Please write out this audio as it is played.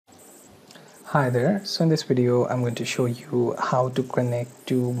Hi there. So in this video I'm going to show you how to connect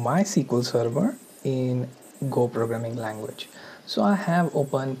to MySQL server in Go programming language. So I have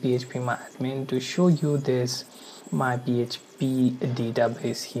opened phpMyAdmin to show you this myPHP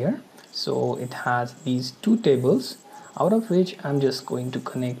database here. So it has these two tables, out of which I'm just going to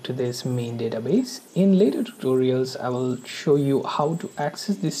connect to this main database. In later tutorials I will show you how to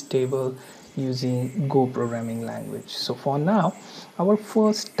access this table using Go programming language. So for now, our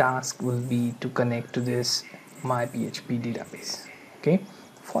first task will be to connect to this myPHP database. Okay,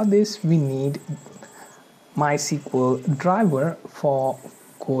 for this we need MySQL driver for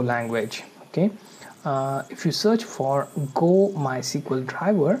Go language. Okay, if you search for Go MySQL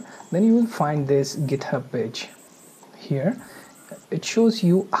driver, then you will find this GitHub page. Here it shows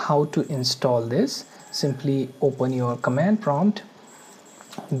you how to install this. Simply open your command prompt,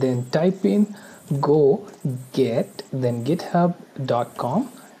 then type in go get then github.com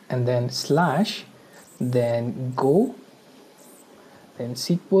and then slash then go then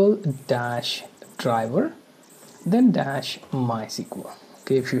SQL dash driver then dash MySQL.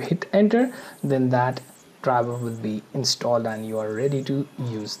 Okay, if you hit enter, then that driver will be installed and you are ready to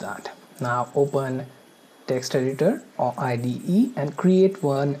use that. Now open text editor or IDE and create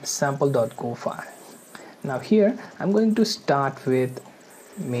one sample.go file. Now here I'm going to start with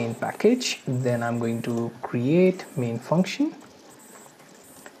main package, then I'm going to create main function.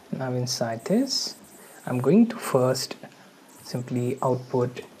 Now inside this I'm going to first simply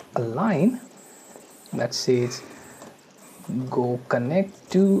output a line that says go connect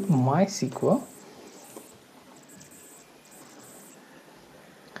to MySQL,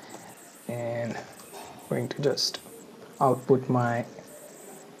 and I'm going to just output my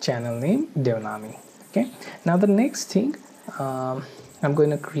channel name Devnami. Okay, now the next thing, I'm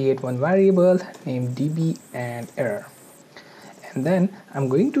going to create one variable named db and error, and then I'm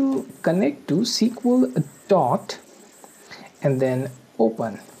going to connect to SQL dot and then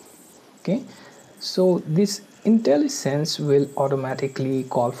open. Okay, so this IntelliSense will automatically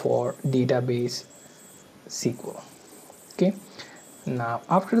call for database SQL. Okay, now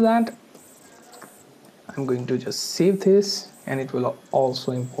after that I'm going to just save this, and it will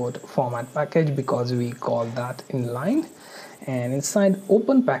also import format package because we call that inline. And inside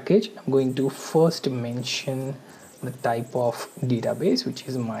open package I'm going to first mention the type of database, which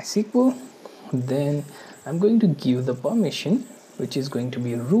is MySQL. Then I'm going to give the permission, which is going to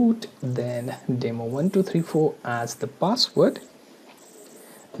be root, then demo1234 as the password.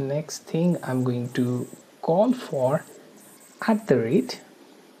 Next thing I'm going to call for @,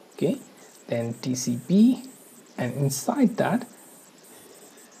 okay, then TCP, and inside that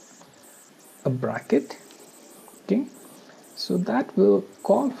a bracket. Okay, so that will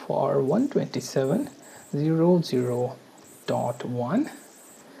call for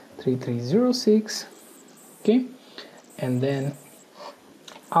 127.0.1.3306. okay, and then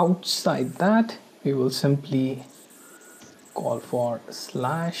outside that we will simply call for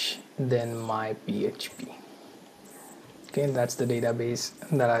slash then myPHP. Okay, that's the database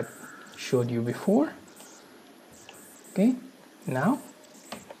that I showed you before. Okay, now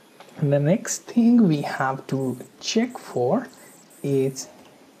the next thing we have to check for is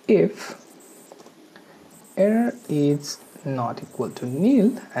if error is not equal to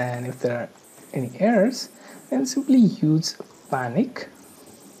nil, and if there are any errors, then simply use panic.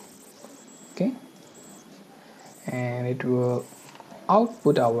 Okay, and it will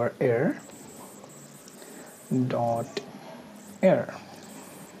output our error dot error.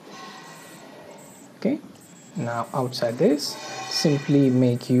 Okay, now outside this simply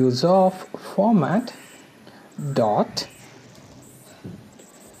make use of format dot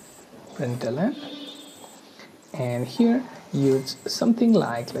println, and here use something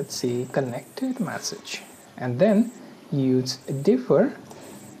like, let's say, connected message, and then use differ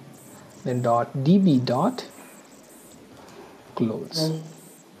then dot db dot close.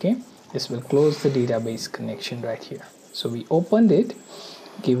 Okay, this will close the database connection right here. So we opened it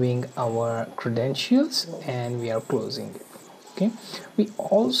giving our credentials and we are closing it. Okay, we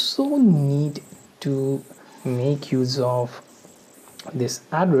also need to make use of this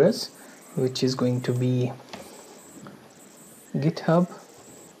address, which is going to be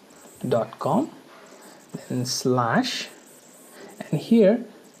github.com then slash, and here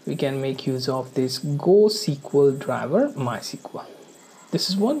we can make use of this go SQL driver MySQL. This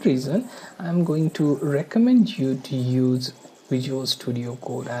is one reason I'm going to recommend you to use Visual Studio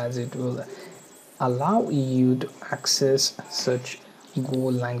Code, as it will allow you to access such Go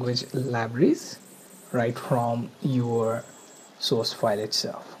language libraries right from your source file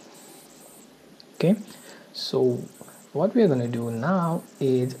itself. Okay, so what we are going to do now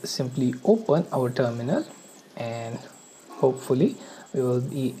is simply open our terminal, and hopefully we will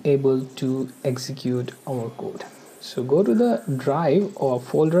be able to execute our code. So go to the drive or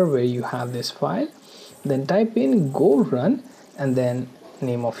folder where you have this file, then type in go run and then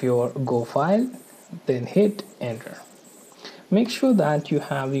name of your go file, then hit enter. Make sure that you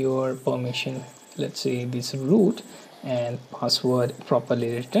have your permission, let's say this root and password,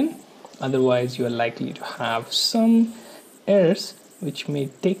 properly written, otherwise you are likely to have some errors which may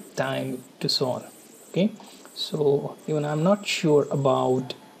take time to solve. Okay, so even I'm not sure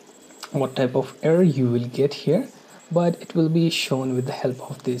about what type of error you will get here, but it will be shown with the help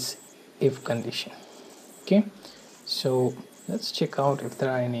of this if condition. Okay, so let's check out if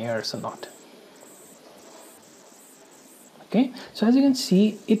there are any errors or not. Okay, so as you can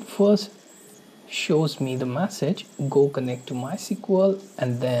see, it first shows me the message go connect to MySQL,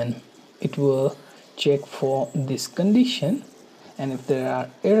 and then it will check for this condition, and if there are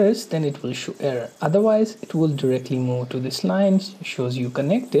errors then it will show error, otherwise it will directly move to this line shows you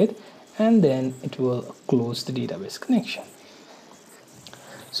connected, and then it will close the database connection.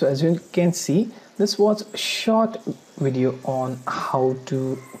 So as you can see, this was a short video on how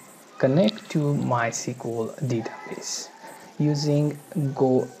to connect to MySQL database using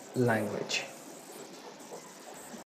Go language.